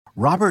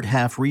Robert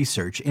Half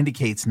research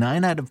indicates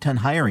 9 out of 10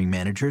 hiring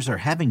managers are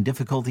having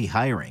difficulty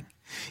hiring.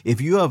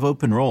 If you have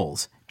open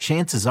roles,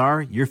 chances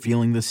are you're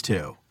feeling this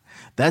too.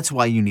 That's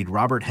why you need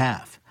Robert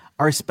Half.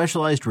 Our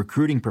specialized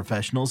recruiting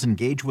professionals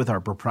engage with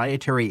our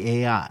proprietary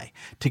AI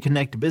to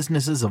connect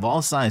businesses of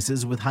all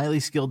sizes with highly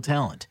skilled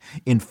talent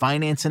in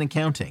finance and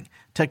accounting,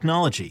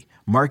 technology,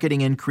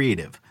 marketing and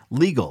creative,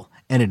 legal,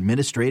 and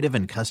administrative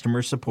and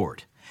customer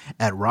support.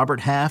 At Robert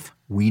Half,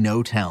 we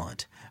know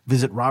talent.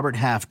 Visit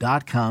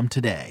roberthalf.com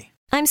today.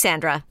 I'm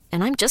Sandra,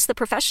 and I'm just the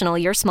professional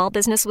your small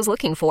business was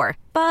looking for.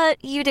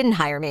 But you didn't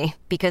hire me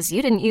because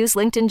you didn't use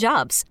LinkedIn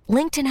Jobs.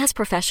 LinkedIn has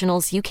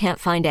professionals you can't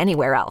find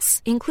anywhere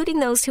else, including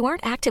those who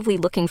aren't actively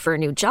looking for a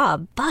new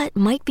job, but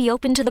might be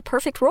open to the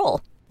perfect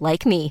role,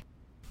 like me.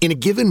 In a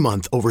given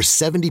month, over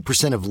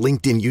 70% of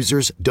LinkedIn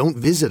users don't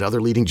visit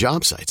other leading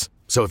job sites.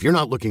 So if you're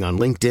not looking on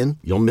LinkedIn,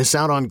 you'll miss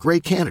out on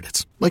great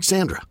candidates like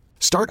Sandra.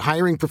 Start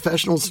hiring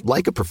professionals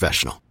like a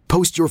professional.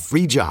 Post your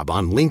free job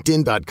on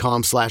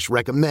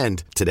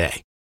linkedin.com/recommend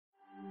today.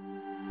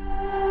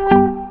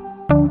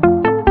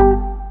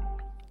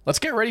 Let's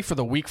get ready for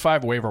the Week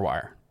 5 waiver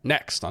wire.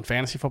 Next on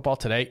Fantasy Football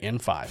Today in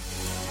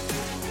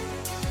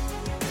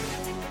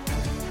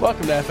 5.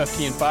 Welcome to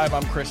FFT in 5.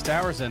 I'm Chris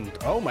Towers, and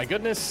oh my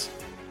goodness,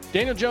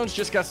 Daniel Jones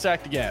just got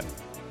sacked again.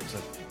 It's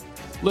a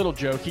little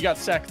joke. He got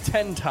sacked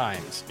 10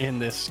 times in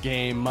this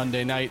game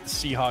Monday night. The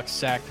Seahawks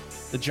sacked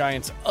the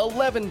Giants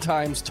 11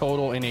 times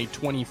total in a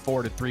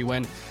 24-3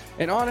 win.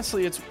 And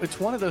honestly, it's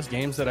one of those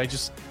games that I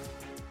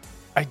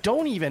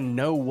don't even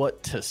know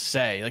what to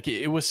say. Like,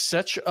 it was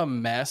such a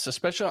mess,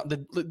 especially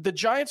the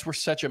Giants were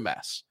such a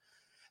mess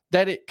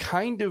that it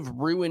kind of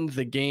ruined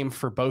the game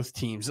for both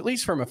teams, at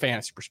least from a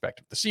fantasy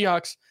perspective. The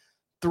Seahawks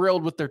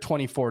thrilled with their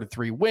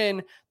 24-3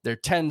 win, their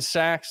 10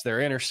 sacks, their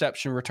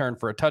interception return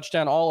for a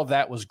touchdown. All of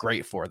that was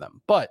great for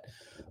them. But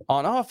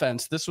on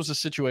offense, this was a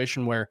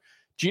situation where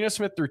Geno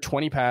Smith threw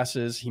 20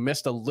 passes. He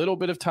missed a little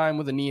bit of time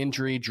with a knee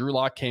injury. Drew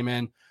Lock came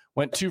in,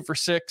 went 2 for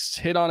 6,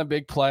 hit on a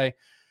big play,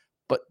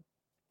 but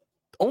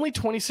only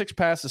 26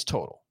 passes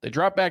total. They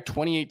dropped back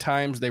 28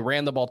 times. They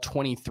ran the ball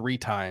 23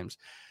 times.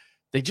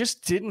 They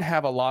just didn't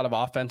have a lot of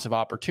offensive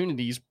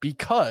opportunities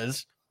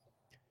because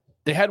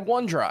they had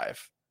one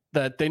drive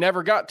that they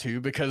never got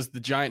to because the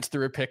Giants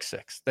threw a pick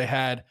 6. They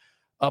had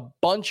a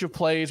bunch of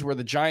plays where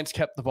the Giants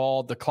kept the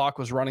ball. The clock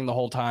was running the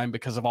whole time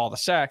because of all the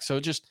sacks.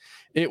 So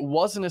it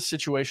wasn't a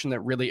situation that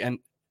really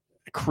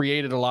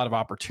created a lot of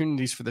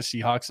opportunities for the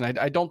Seahawks. And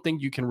I don't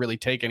think you can really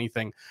take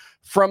anything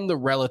from the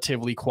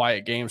relatively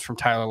quiet games from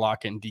Tyler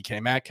Lockett and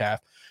DK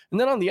Metcalf. And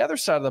then on the other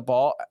side of the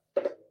ball,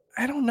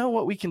 I don't know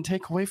what we can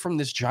take away from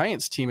this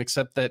Giants team,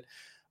 except that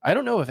I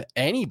don't know if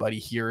anybody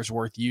here is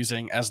worth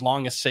using as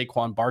long as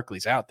Saquon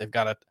Barkley's out. They've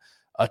got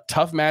a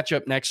tough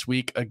matchup next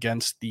week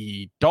against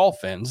the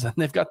Dolphins, and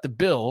they've got the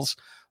Bills.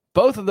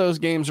 Both of those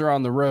games are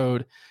on the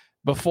road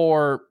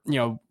before,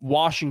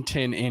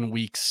 Washington in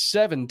week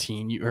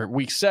 17 or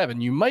week 7.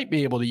 You might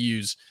be able to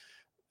use,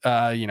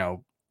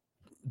 Daniel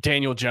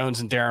Jones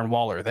and Darren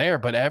Waller there,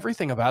 but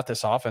everything about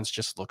this offense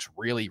just looks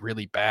really,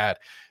 really bad.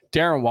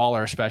 Darren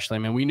Waller, especially. I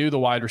mean, we knew the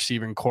wide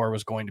receiving core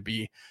was going to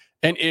be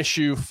an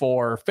issue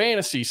for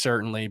fantasy,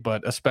 certainly,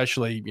 but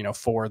especially,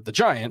 for the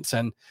Giants.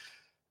 And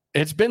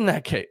it's been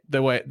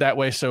that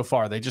way so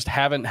far. They just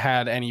haven't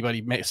had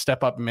anybody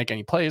step up and make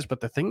any plays.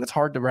 But the thing that's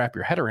hard to wrap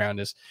your head around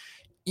is,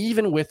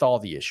 even with all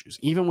the issues,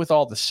 even with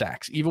all the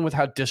sacks, even with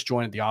how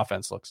disjointed the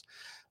offense looks,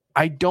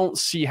 I don't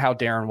see how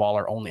Darren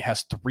Waller only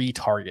has 3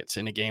 targets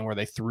in a game where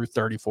they threw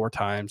 34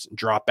 times and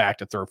dropped back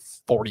to throw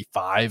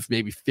 45,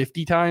 maybe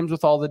 50 times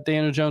with all the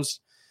Daniel Jones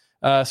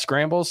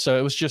scrambles. So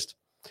it was just,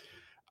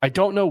 I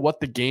don't know what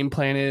the game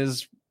plan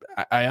is.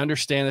 I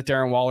understand that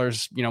Darren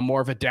Waller's,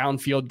 more of a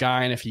downfield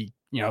guy. And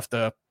if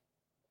the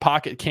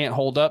pocket can't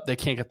hold up, they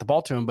can't get the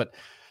ball to him, but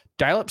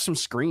dial up some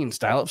screens,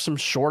 dial up some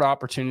short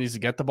opportunities to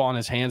get the ball in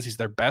his hands. He's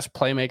their best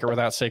playmaker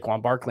without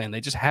Saquon Barkley, and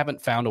they just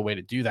haven't found a way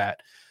to do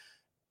that.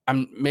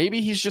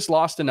 Maybe he's just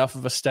lost enough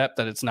of a step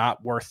that it's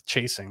not worth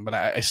chasing, but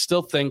I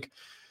still think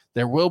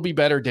there will be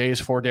better days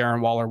for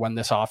Darren Waller when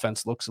this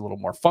offense looks a little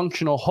more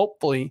functional.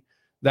 Hopefully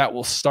that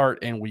will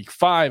start in week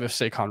 5 if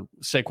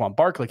Saquon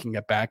Barkley can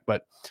get back,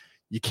 but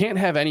you can't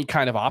have any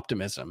kind of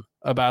optimism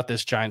about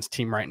this Giants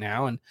team right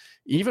now. And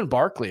even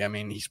Barkley, I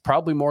mean, he's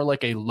probably more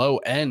like a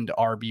low-end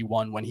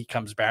RB1 when he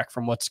comes back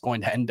from what's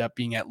going to end up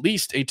being at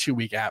least a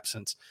 2-week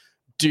absence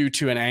due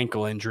to an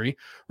ankle injury.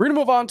 We're going to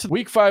move on to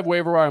Week 5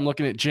 waiver wire. I'm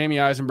looking at Jamie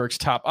Eisenberg's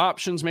top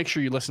options. Make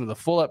sure you listen to the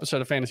full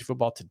episode of Fantasy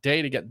Football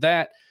Today to get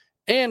that.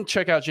 And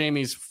check out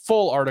Jamie's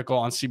full article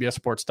on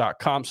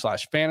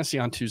cbssports.com/fantasy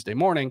on Tuesday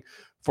morning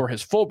for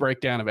his full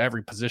breakdown of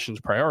every position's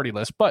priority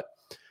list. But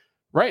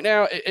right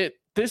now,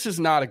 this is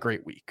not a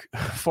great week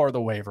for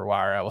the waiver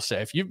wire, I will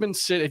say. If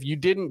you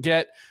didn't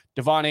get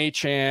Devon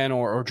Achane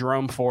or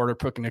Jerome Ford or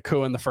Puka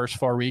Nacua in the first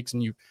 4 weeks,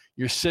 and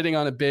you're sitting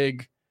on a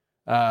big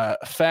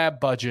fab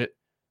budget,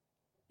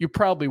 you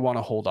probably want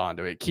to hold on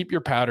to it. Keep your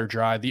powder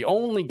dry. The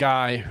only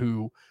guy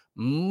who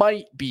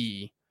might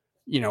be,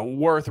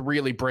 worth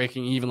really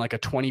breaking even like a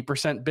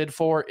 20% bid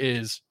for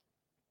is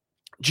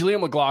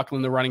Jaleel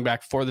McLaughlin, the running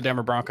back for the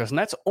Denver Broncos. And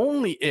that's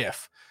only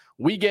if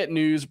we get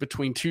news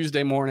between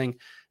Tuesday morning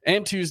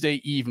and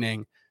Tuesday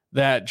evening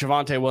that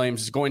Javonte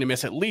Williams is going to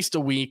miss at least a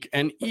week.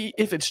 And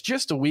if it's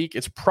just a week,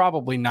 it's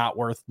probably not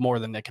worth more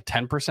than like a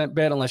 10%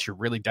 bet unless you're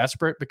really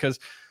desperate, because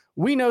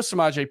we know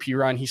Samaje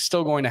Perine, he's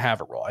still going to have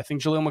a role. I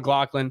think Jaleel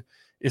McLaughlin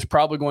is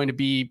probably going to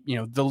be,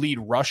 the lead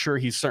rusher.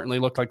 He's certainly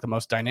looked like the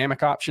most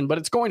dynamic option, but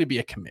it's going to be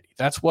a committee.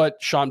 That's what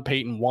Sean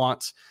Payton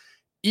wants.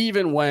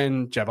 Even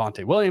when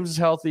Javonte Williams is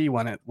healthy,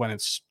 when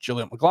it's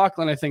Jaleel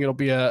McLaughlin, I think it'll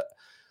be a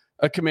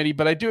committee.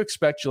 But I do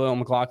expect Jaleel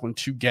McLaughlin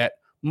to get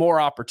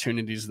more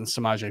opportunities than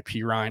Samaje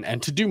Perine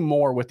and to do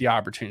more with the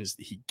opportunities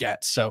that he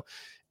gets. So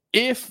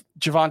if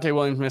Javonte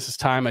Williams misses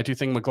time, I do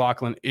think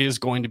McLaughlin is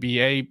going to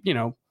be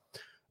an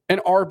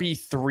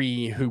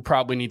RB3 who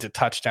probably needs a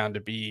touchdown to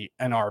be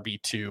an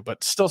RB2,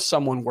 but still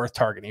someone worth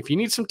targeting. If you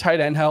need some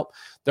tight end help,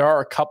 there are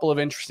a couple of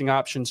interesting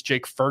options.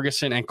 Jake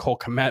Ferguson and Cole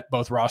Kmet,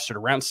 both rostered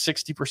around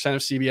 60%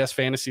 of CBS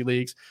fantasy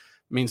leagues.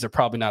 Means they're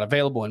probably not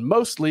available in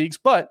most leagues,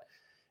 but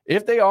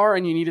if they are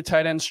and you need a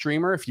tight end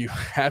streamer, if you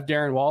have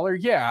Darren Waller,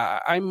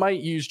 I might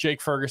use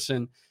Jake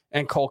Ferguson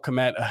and Cole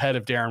Kmet ahead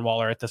of Darren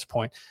Waller at this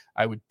point.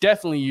 I would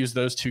definitely use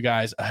those two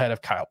guys ahead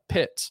of Kyle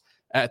Pitts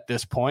at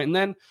this point. And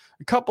then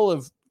a couple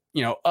of,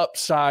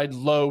 upside,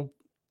 low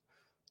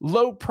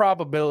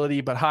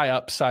probability, but high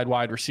upside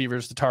wide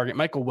receivers to target.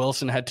 Michael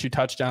Wilson had 2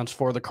 touchdowns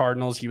for the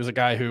Cardinals. He was a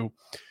guy who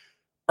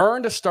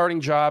earned a starting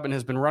job and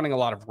has been running a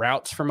lot of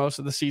routes for most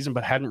of the season,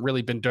 but hadn't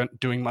really been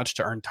doing much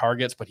to earn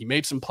targets. But he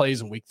made some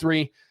plays in week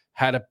 3,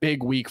 had a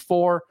big week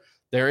 4.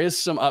 There is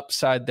some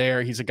upside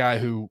there. He's a guy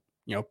who,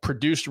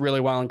 produced really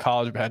well in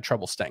college, but had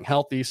trouble staying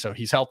healthy. So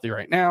he's healthy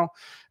right now.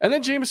 And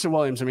then Jameson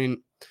Williams,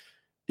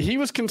 he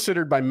was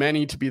considered by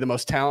many to be the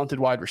most talented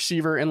wide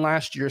receiver in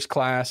last year's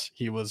class.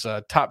 He was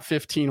a top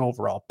 15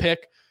 overall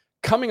pick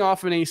coming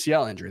off an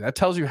ACL injury. That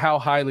tells you how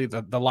highly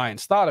the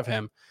Lions thought of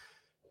him.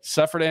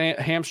 Suffered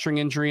a hamstring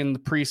injury in the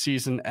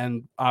preseason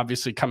and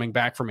obviously coming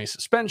back from a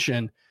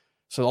suspension.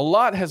 So a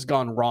lot has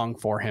gone wrong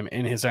for him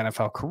in his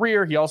NFL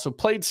career. He also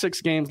played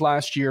 6 games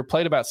last year,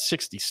 played about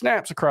 60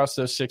 snaps across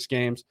those 6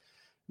 games,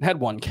 and had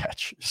 1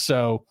 catch.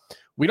 So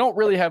we don't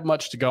really have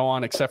much to go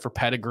on except for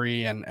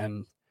pedigree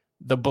and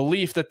the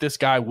belief that this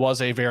guy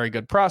was a very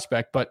good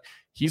prospect, but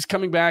he's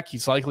coming back.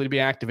 He's likely to be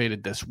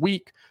activated this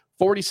week.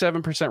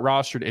 47%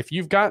 rostered. If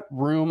you've got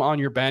room on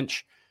your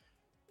bench,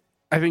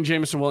 I think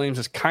Jameson Williams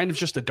is kind of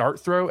just a dart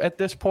throw at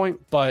this point,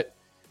 but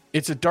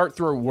it's a dart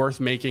throw worth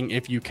making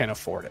if you can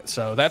afford it.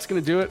 So that's going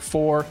to do it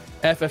for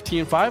FFT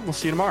and 5. We'll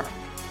see you tomorrow.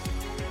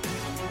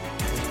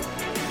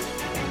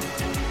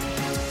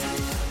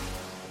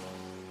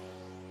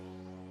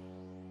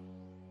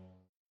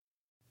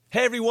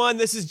 Hey everyone,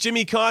 this is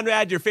Jimmy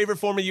Conrad, your favorite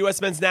former U.S.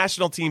 men's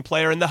national team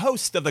player and the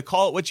host of the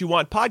Call It What You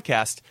Want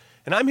podcast.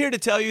 And I'm here to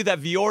tell you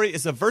that Vuori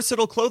is a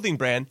versatile clothing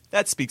brand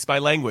that speaks my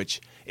language.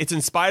 It's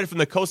inspired from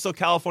the coastal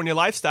California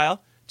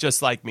lifestyle,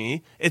 just like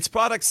me. Its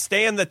products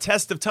stand the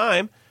test of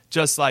time,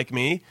 just like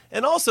me.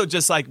 And also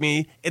just like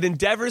me, it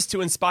endeavors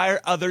to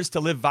inspire others to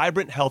live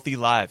vibrant, healthy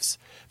lives.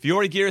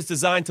 Vuori gear is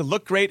designed to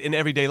look great in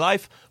everyday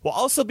life while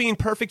also being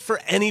perfect for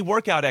any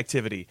workout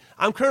activity.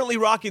 I'm currently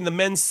rocking the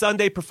men's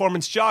Sunday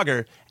Performance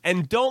Jogger,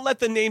 and don't let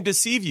the name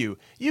deceive you.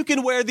 You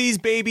can wear these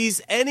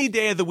babies any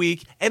day of the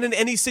week and in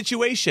any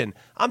situation.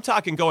 I'm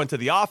talking going to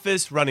the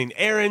office, running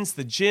errands,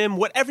 the gym,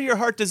 whatever your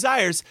heart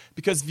desires,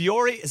 because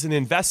Vuori is an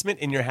investment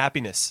in your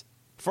happiness.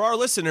 For our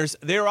listeners,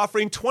 they are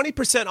offering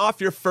 20%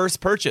 off your first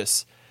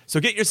purchase. So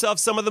get yourself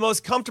some of the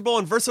most comfortable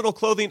and versatile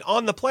clothing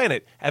on the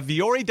planet at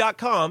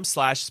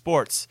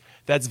vuori.com/sports.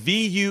 That's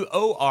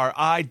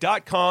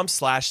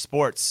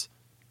VUORI.com/sports.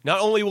 Not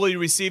only will you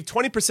receive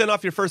 20%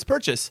 off your first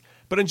purchase,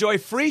 but enjoy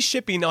free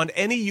shipping on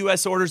any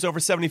U.S. orders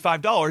over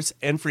 $75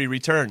 and free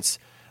returns.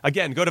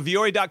 Again, go to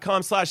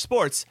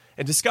vuori.com/sports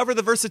and discover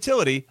the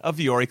versatility of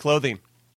Vuori clothing.